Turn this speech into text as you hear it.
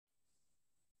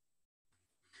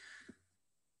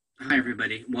Hi,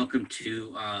 everybody. Welcome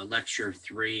to lecture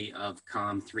 3 of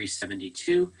COM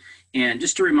 372. And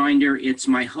just a reminder, it's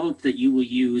my hope that you will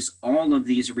use all of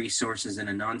these resources in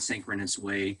a non-synchronous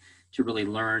way to really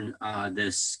learn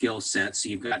this skill set. So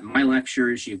you've got my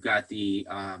lectures, you've got the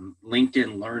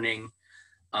LinkedIn Learning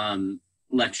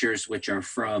lectures, which are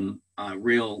from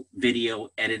real video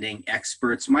editing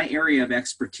experts. My area of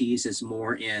expertise is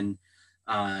more in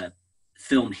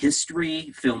film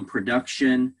history, film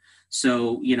production.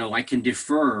 So, I can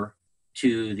defer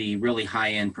to the really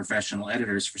high-end professional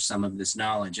editors for some of this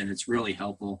knowledge, and it's really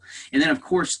helpful. And then, of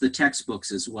course, the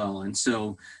textbooks as well. And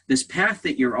so this path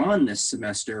that you're on this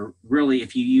semester, really,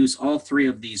 if you use all three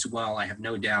of these well, I have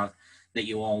no doubt that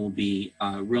you all will be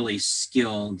really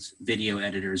skilled video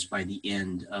editors by the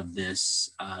end of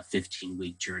this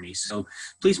 15-week journey. So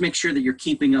please make sure that you're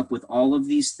keeping up with all of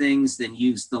these things, then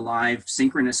use the live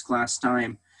synchronous class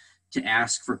time to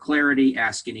ask for clarity,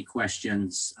 ask any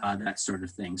questions, that sort of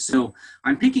thing. So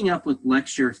I'm picking up with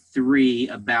lecture 3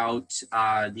 about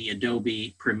the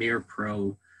Adobe Premiere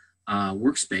Pro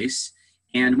workspace.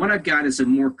 And what I've got is a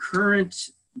more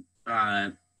current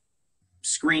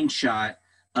screenshot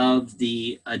of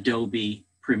the Adobe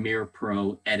Premiere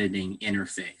Pro editing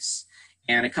interface.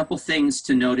 And a couple things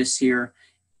to notice here.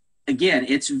 Again,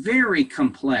 it's very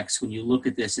complex when you look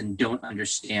at this and don't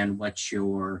understand what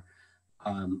you're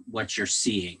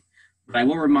seeing. But I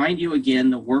will remind you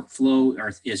again, the workflow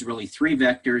is really 3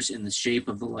 vectors in the shape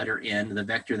of the letter N, the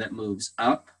vector that moves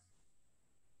up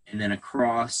and then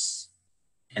across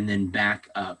and then back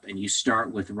up. And you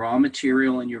start with raw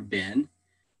material in your bin.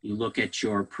 You look at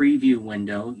your preview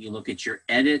window, you look at your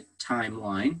edit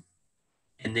timeline,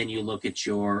 and then you look at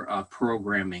your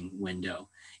programming window.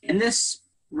 And this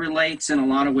relates in a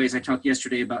lot of ways. I talked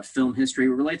yesterday about film history. It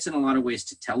relates in a lot of ways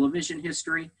to television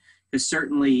history. Because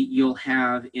certainly you'll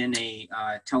have in a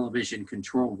television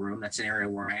control room, that's an area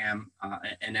where I am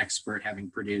an expert,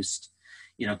 having produced,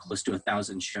 close to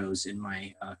 1,000 shows in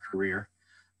my career.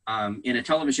 In a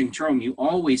television control room, you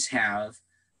always have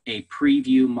a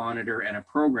preview monitor and a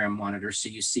program monitor, so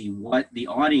you see what the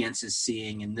audience is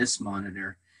seeing in this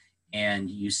monitor, and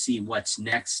you see what's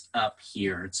next up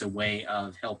here. It's a way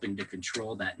of helping to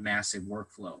control that massive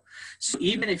workflow. So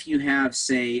even if you have,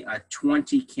 say, a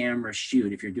 20 camera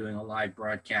shoot, if you're doing a live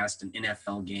broadcast, an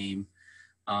NFL game,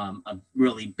 a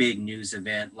really big news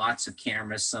event, lots of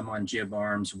cameras, some on jib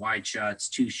arms, wide shots,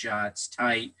 2 shots,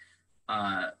 tight,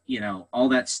 all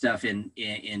that stuff in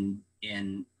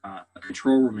a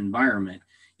control room environment,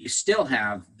 you still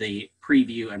have the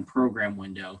preview and program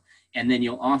window. And then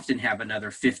you'll often have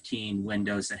another 15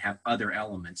 windows that have other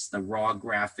elements, the raw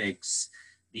graphics,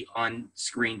 the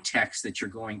on-screen text that you're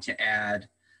going to add,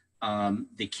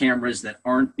 the cameras that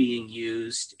aren't being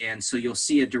used. And so you'll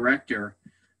see a director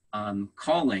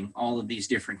calling all of these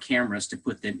different cameras to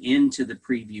put them into the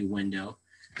preview window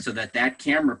so that that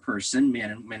camera person,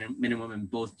 men and women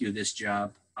both do this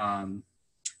job,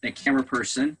 that camera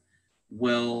person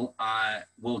will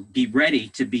be ready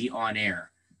to be on air.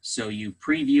 So you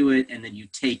preview it and then you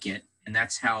take it, and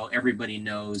that's how everybody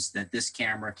knows that this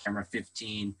camera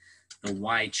 15, the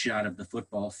wide shot of the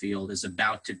football field, is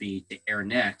about to be to air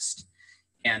next.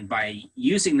 And by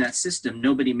using that system,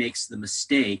 nobody makes the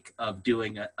mistake of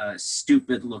doing a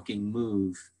stupid looking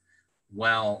move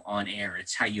well on air.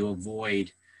 It's how you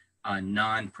avoid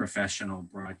non-professional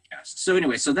broadcast. So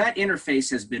anyway, so that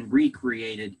interface has been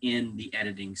recreated in the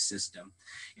editing system.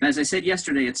 And as I said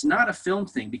yesterday, it's not a film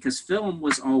thing, because film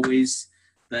was always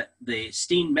the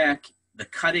Steenbeck, the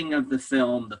cutting of the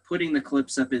film, the putting the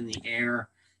clips up in the air,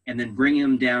 and then bringing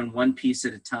them down one piece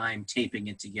at a time, taping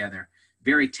it together.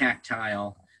 Very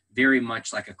tactile, very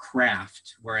much like a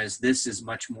craft, whereas this is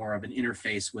much more of an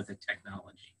interface with a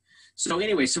technology. So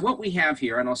anyway, so what we have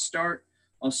here, and I'll start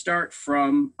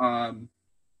from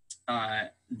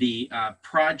the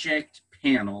project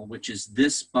panel, which is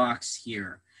this box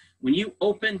here. When you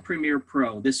open Premiere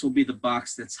Pro, this will be the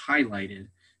box that's highlighted,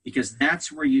 because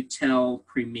that's where you tell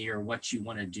Premiere what you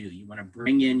want to do. You want to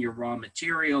bring in your raw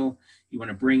material. You want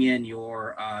to bring in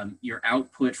your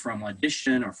output from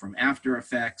Audition or from After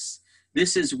Effects.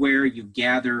 This is where you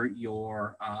gather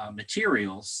your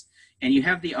materials, and you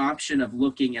have the option of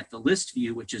looking at the list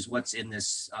view, which is what's in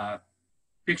this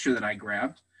picture that I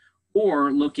grabbed,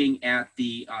 or looking at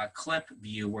the clip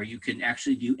view, where you can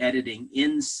actually do editing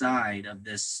inside of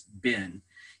this bin.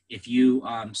 If you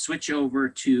switch over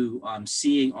to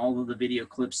seeing all of the video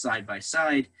clips side by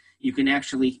side, you can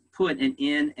actually put an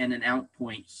in and an out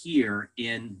point here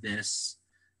in this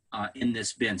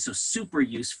bin. So super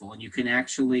useful. And you can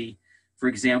actually, for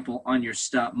example, on your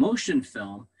stop motion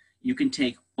film, you can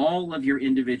take all of your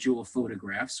individual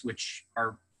photographs, which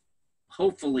are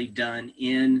hopefully done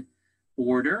in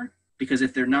order, because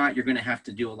if they're not, you're going to have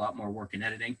to do a lot more work in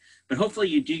editing. But hopefully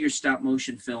you do your stop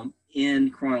motion film in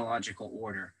chronological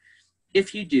order.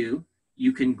 If you do,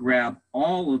 you can grab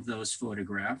all of those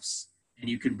photographs and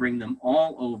you can bring them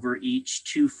all over, each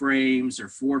 2 frames or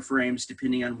 4 frames,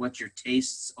 depending on what your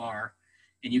tastes are.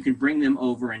 And you can bring them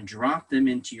over and drop them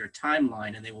into your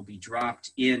timeline, and they will be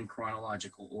dropped in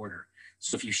chronological order.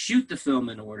 So if you shoot the film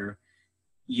in order,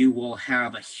 you will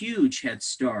have a huge head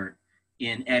start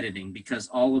in editing, because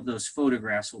all of those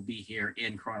photographs will be here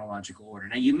in chronological order.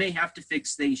 Now, you may have to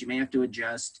fix things, you may have to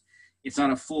adjust. It's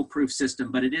not a foolproof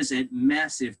system, but it is a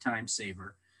massive time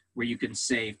saver where you can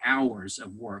save hours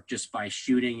of work just by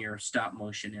shooting your stop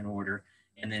motion in order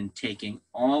and then taking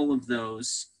all of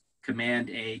those, Command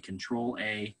A, Control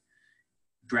A,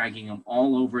 dragging them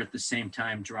all over at the same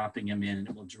time, dropping them in, and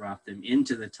it will drop them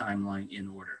into the timeline in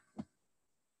order.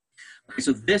 Okay,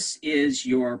 so this is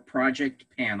your project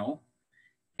panel,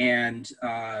 and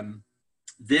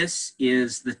this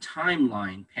is the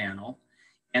timeline panel.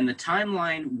 And the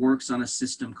timeline works on a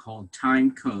system called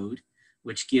time code,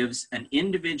 which gives an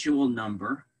individual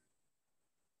number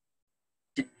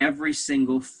to every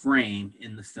single frame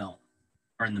in the film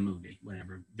or in the movie,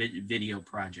 whatever, video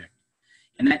project.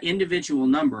 And that individual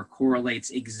number correlates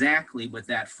exactly with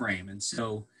that frame. And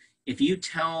so if you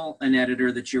tell an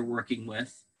editor that you're working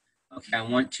with, okay, I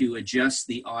want to adjust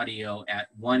the audio at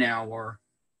 1 hour,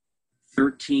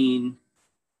 13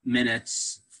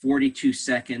 minutes, 42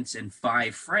 seconds, and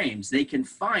 5 frames, they can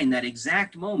find that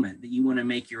exact moment that you want to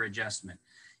make your adjustment.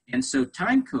 And so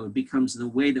time code becomes the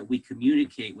way that we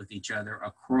communicate with each other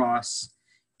across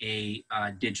a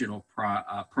digital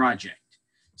project.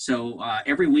 So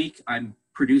every week I'm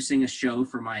producing a show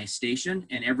for my station,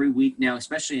 and every week now,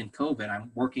 especially in COVID,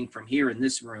 I'm working from here in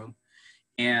this room,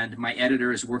 and my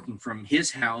editor is working from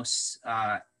his house,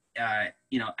 out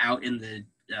in the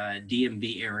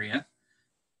DMV area,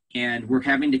 and we're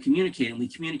having to communicate, and we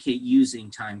communicate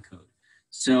using time code.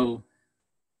 So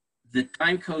the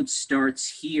time code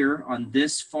starts here on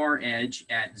this far edge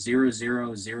at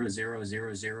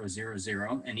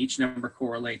 00000000, and each number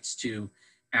correlates to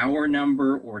hour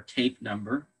number or tape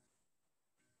number,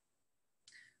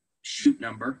 shoot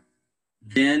number,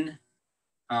 then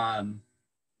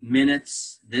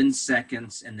minutes, then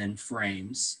seconds, and then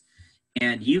frames.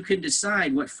 And you can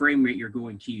decide what frame rate you're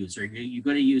going to use. Are you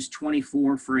going to use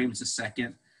 24 frames a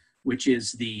second, which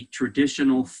is the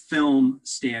traditional film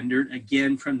standard,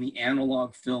 again, from the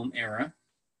analog film era.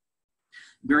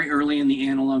 Very early in the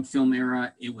analog film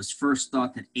era, it was first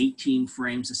thought that 18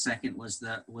 frames a second was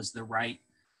the right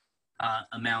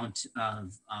amount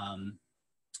of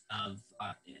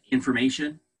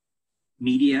information,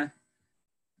 media.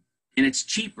 And it's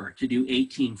cheaper to do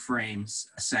 18 frames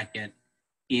a second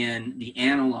in the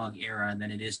analog era than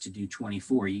it is to do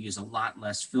 24. You use a lot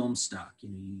less film stock.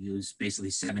 You use basically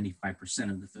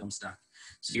 75% of the film stock.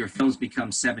 So your films become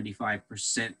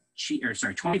 25%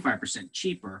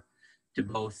 cheaper to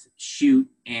both shoot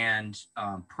and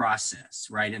process,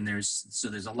 right? And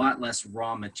there's a lot less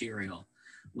raw material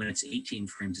when it's 18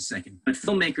 frames a second. But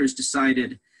filmmakers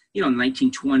decided, in the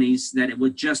 1920s, that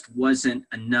it just wasn't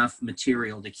enough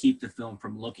material to keep the film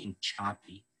from looking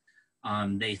choppy.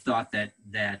 They thought that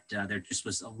there just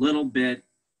was a little bit,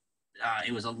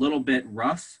 it was a little bit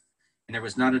rough, and there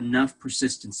was not enough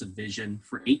persistence of vision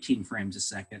for 18 frames a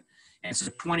second. And so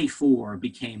 24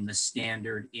 became the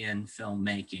standard in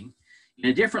filmmaking. In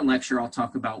a different lecture, I'll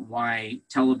talk about why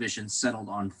television settled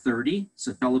on 30.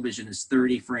 So television is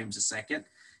 30 frames a second.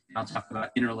 And I'll talk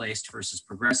about interlaced versus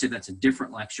progressive. That's a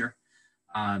different lecture.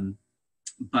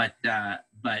 But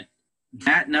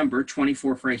that number,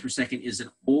 24 frames per second, is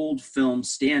an old film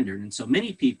standard. And so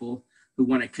many people who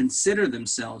want to consider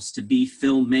themselves to be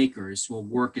filmmakers will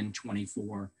work in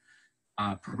 24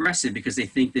 progressive because they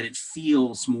think that it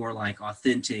feels more like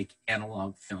authentic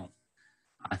analog film.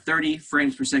 30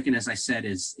 frames per second, as I said,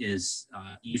 is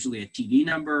usually a TV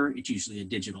number. It's usually a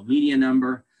digital media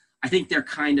number. I think they're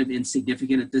kind of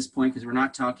insignificant at this point because we're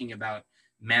not talking about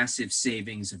massive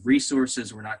savings of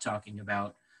resources. We're not talking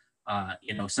about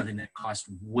something that cost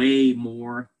way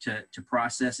more to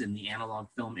process in the analog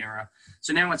film era.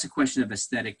 So now it's a question of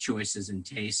aesthetic choices and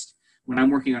taste. When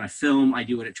I'm working on a film, I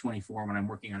do it at 24. When I'm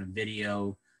working on a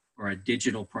video or a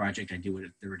digital project, I do it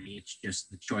at 30. It's just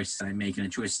the choice that I make,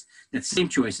 and that same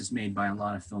choice is made by a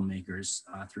lot of filmmakers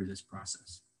through this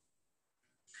process.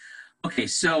 Okay,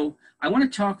 so I want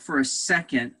to talk for a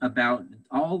second about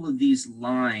all of these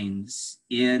lines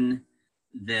in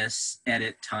this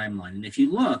edit timeline. And if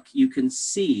you look, you can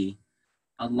see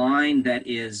a line that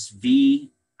is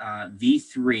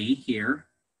V3 here,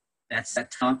 That's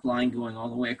that top line going all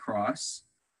the way across,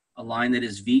 a line that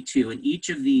is V2, and each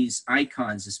of these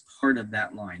icons is part of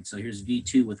that line. So here's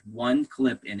V2 with one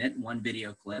clip in it, one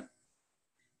video clip.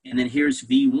 And then here's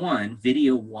V1,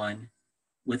 video 1,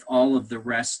 with all of the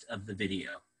rest of the video.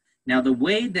 Now, the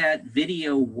way that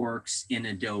video works in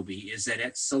Adobe is that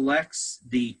it selects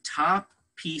the top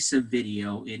piece of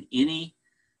video in any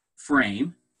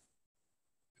frame,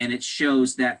 and it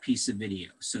shows that piece of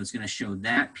video. So it's going to show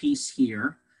that piece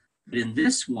here, but in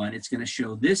this one, it's going to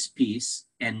show this piece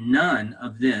and none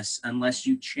of this unless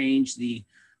you change the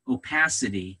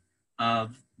opacity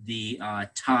of the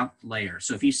top layer.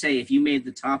 So if you made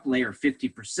the top layer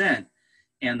 50%,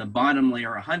 and the bottom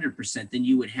layer 100%, then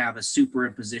you would have a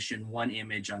superimposition, one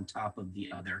image on top of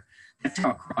the other. That's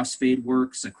how a crossfade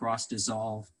works, a cross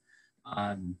dissolve.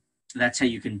 That's how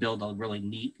you can build a really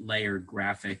neat layered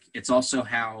graphic. It's also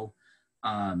how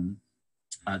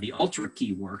the Ultra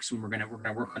key works. When we're gonna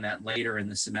work on that later in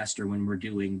the semester when we're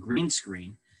doing green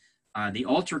screen. The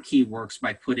Ultra key works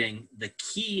by putting the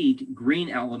keyed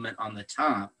green element on the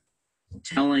top,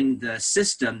 telling the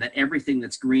system that everything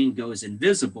that's green goes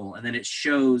invisible, and then it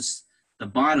shows the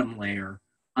bottom layer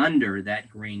under that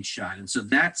green shot. And so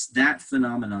that's that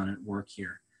phenomenon at work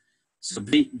here. So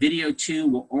video 2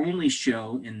 will only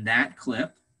show in that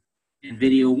clip, and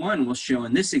video 1 will show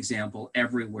in this example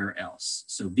everywhere else.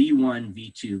 So V1,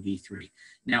 V2, V3.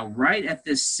 Now, right at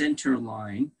this center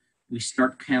line, we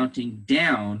start counting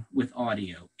down with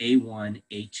audio, A1,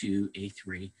 A2,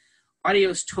 A3. Audio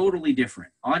is totally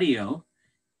different. Audio,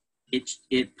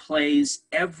 it plays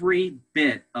every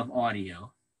bit of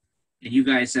audio. And you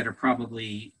guys that are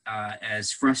probably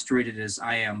as frustrated as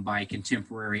I am by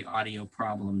contemporary audio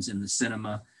problems in the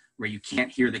cinema where you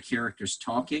can't hear the characters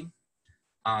talking,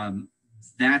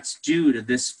 that's due to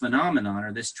this phenomenon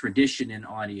or this tradition in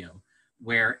audio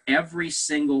where every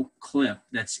single clip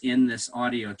that's in this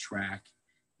audio track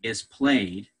is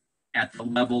played at the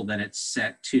level that it's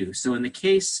set to. So in the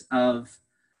case of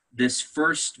this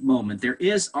first moment, there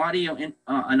is audio in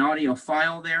an audio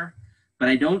file there, but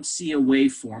I don't see a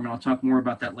waveform, and I'll talk more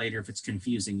about that later if it's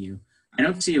confusing you. I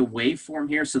don't see a waveform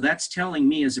here, so that's telling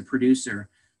me as a producer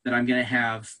that I'm gonna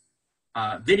have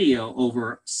video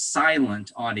over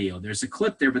silent audio. There's a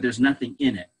clip there, but there's nothing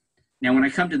in it. Now, when I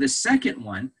come to the second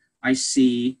one, I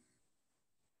see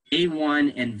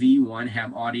A1 and V1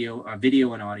 have audio,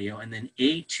 video and audio, and then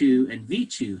A2 and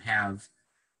V2 have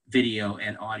video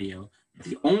and audio.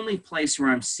 The only place where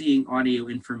I'm seeing audio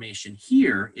information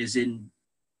here is in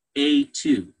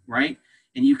A2, right?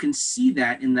 And you can see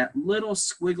that in that little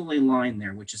squiggly line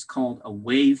there, which is called a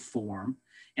waveform.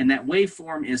 And that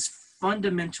waveform is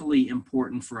fundamentally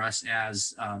important for us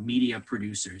as media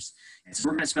producers. And so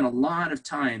we're going to spend a lot of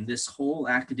time this whole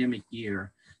academic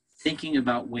year thinking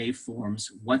about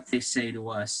waveforms, what they say to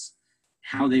us,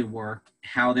 how they work,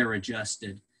 how they're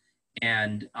adjusted.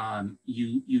 And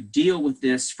you deal with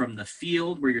this from the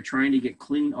field where you're trying to get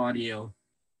clean audio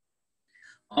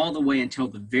all the way until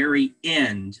the very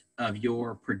end of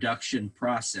your production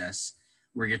process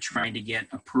where you're trying to get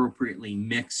appropriately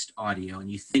mixed audio. And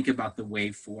you think about the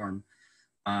waveform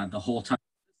the whole time.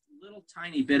 This little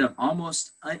tiny bit of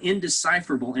almost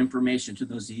indecipherable information to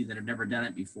those of you that have never done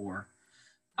it before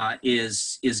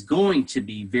is going to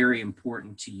be very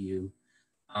important to you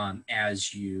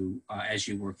as you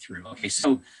work through. Okay,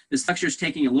 so this lecture is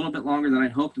taking a little bit longer than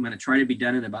I'd hoped. I'm going to try to be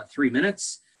done in about 3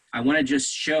 minutes. I want to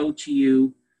just show to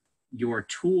you your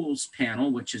tools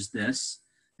panel, which is this.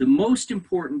 The most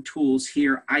important tools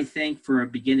here, I think, for a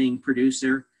beginning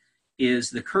producer is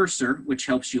the cursor, which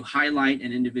helps you highlight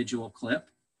an individual clip,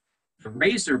 the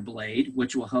razor blade,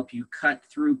 which will help you cut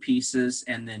through pieces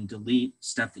and then delete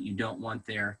stuff that you don't want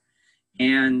there,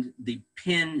 and the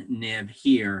pin nib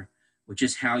here, which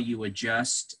is how you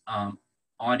adjust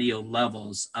audio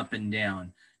levels up and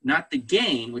down. Not the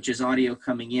gain, which is audio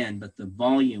coming in, but the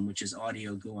volume, which is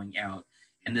audio going out.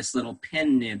 And this little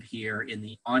pin nib here in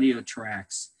the audio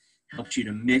tracks helps you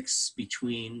to mix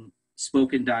between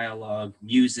spoken dialogue,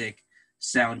 music,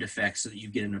 sound effects so that you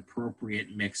get an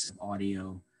appropriate mix of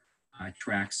audio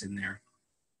tracks in there.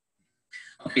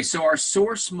 Okay, so our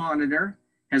source monitor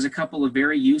has a couple of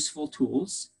very useful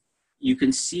tools. You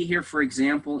can see here, for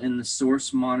example, in the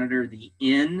source monitor, the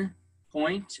in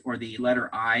point, or the letter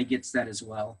I gets that as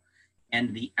well,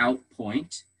 and the out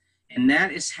point. And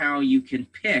that is how you can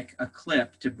pick a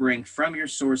clip to bring from your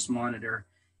source monitor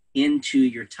into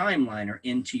your timeline or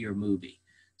into your movie.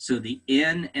 So the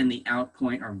in and the out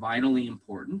point are vitally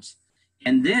important.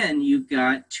 And then you've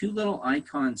got two little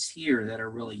icons here that are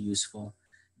really useful.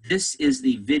 This is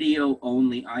the video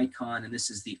only icon, and this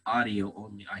is the audio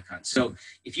only icon. So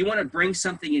if you want to bring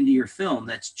something into your film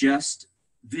that's just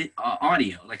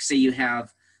audio, like say you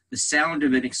have the sound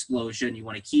of an explosion, you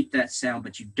want to keep that sound,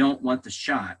 but you don't want the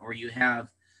shot, or you have,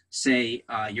 say,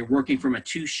 you're working from a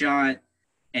 2-shot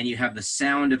and you have the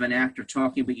sound of an actor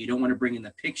talking, but you don't want to bring in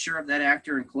the picture of that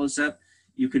actor in close up,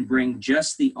 you can bring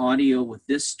just the audio with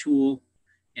this tool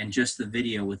and just the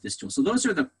video with this tool. So those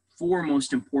are the 4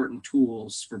 most important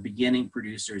tools for beginning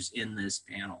producers in this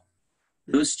panel.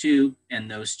 Those 2 and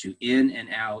those 2, in and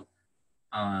out,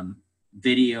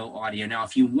 video, audio. Now,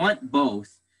 if you want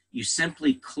both, you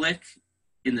simply click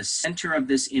in the center of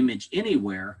this image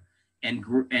anywhere and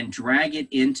drag it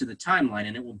into the timeline,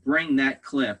 and it will bring that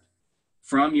clip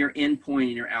from your in point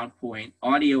and your out point,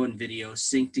 audio and video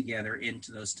sync together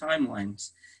into those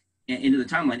timelines, into the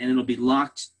timeline, and it'll be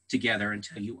locked together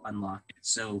until you unlock it.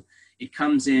 So it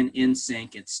comes in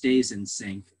sync, it stays in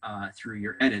sync through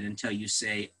your edit until you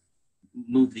say,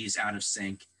 move these out of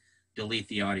sync, delete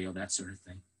the audio, that sort of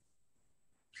thing.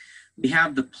 We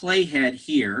have the playhead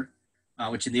here,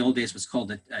 which in the old days was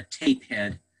called a tape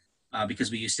head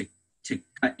because we used to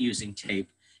cut using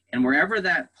tape. And wherever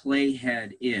that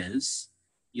playhead is,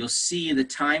 you'll see the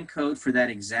time code for that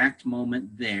exact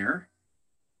moment there.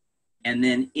 And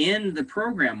then in the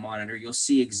program monitor, you'll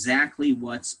see exactly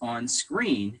what's on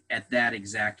screen at that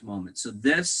exact moment. So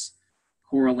this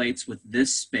correlates with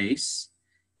this space.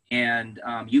 And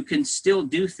you can still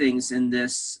do things in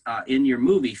this, in your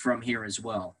movie from here as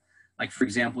well. Like, for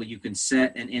example, you can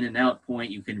set an in and out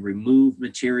point. You can remove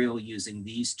material using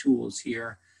these tools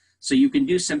here. So you can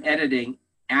do some editing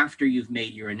after you've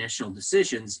made your initial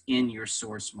decisions in your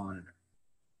source monitor.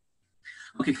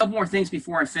 Okay, a couple more things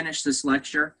before I finish this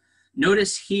lecture.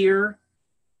 Notice here,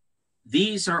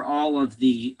 these are all of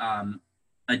the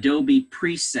Adobe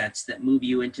presets that move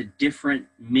you into different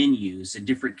menus and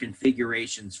different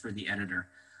configurations for the editor.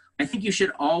 I think you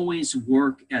should always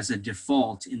work as a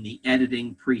default in the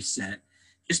editing preset,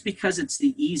 just because it's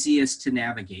the easiest to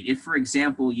navigate. If, for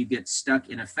example, you get stuck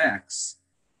in effects,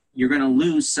 you're going to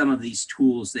lose some of these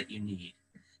tools that you need.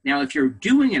 Now, if you're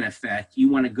doing an effect, you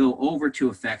want to go over to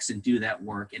effects and do that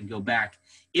work and go back.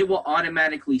 It will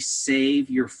automatically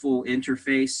save your full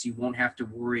interface. You won't have to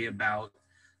worry about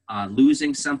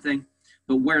losing something.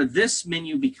 But where this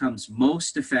menu becomes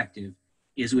most effective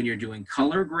is when you're doing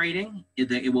color grading.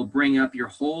 It will bring up your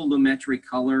whole Lumetri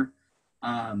color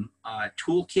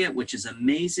toolkit, which is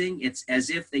amazing. It's as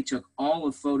if they took all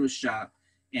of Photoshop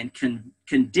and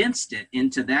condensed it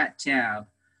into that tab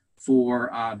for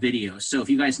videos. So if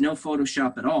you guys know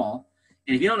Photoshop at all,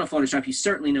 and if you don't know Photoshop, you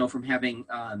certainly know from having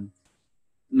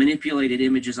manipulated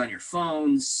images on your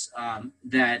phones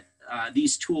that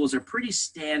these tools are pretty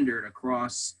standard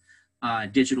across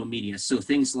digital media. So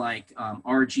things like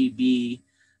RGB,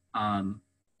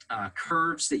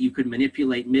 curves that you could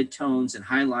manipulate, midtones and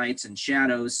highlights and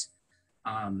shadows,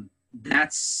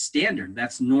 that's standard.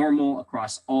 That's normal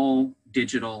across all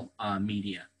digital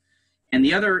media. And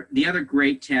the other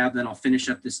great tab, then I'll finish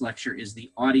up this lecture, is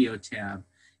the audio tab.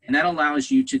 And that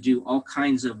allows you to do all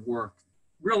kinds of work,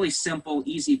 really simple,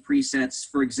 easy presets.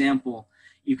 For example,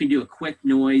 you can do a quick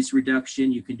noise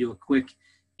reduction. You can do a quick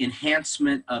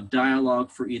enhancement of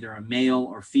dialogue for either a male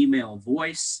or female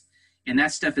voice. And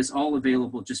that stuff is all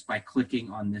available just by clicking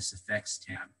on this effects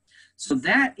tab. So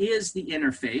that is the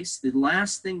interface. The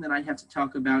last thing that I have to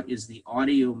talk about is the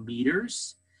audio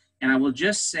meters. And I will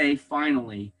just say,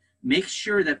 finally, make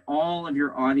sure that all of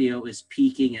your audio is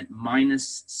peaking at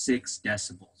 -6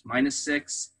 decibels.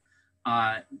 -6,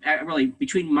 really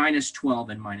between -12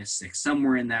 and -6,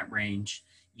 somewhere in that range.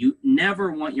 You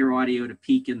never want your audio to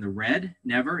peak in the red,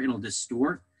 never, it'll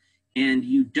distort. And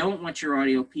you don't want your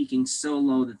audio peaking so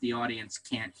low that the audience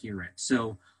can't hear it.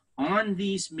 So on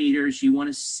these meters, you want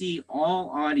to see all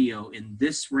audio in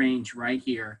this range right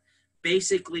here,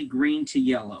 basically green to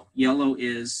yellow. Yellow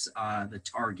is the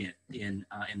target in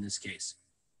this case.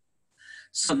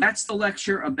 So that's the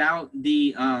lecture about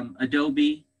the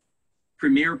Adobe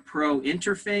Premiere Pro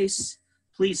interface.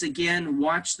 Please, again,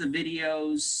 watch the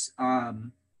videos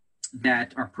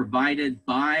that are provided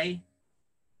by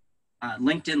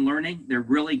LinkedIn Learning. They're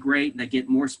really great. They get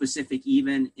more specific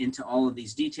even into all of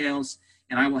these details.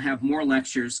 And I will have more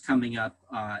lectures coming up,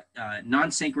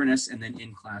 non-synchronous and then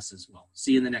in class as well.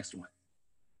 See you in the next one.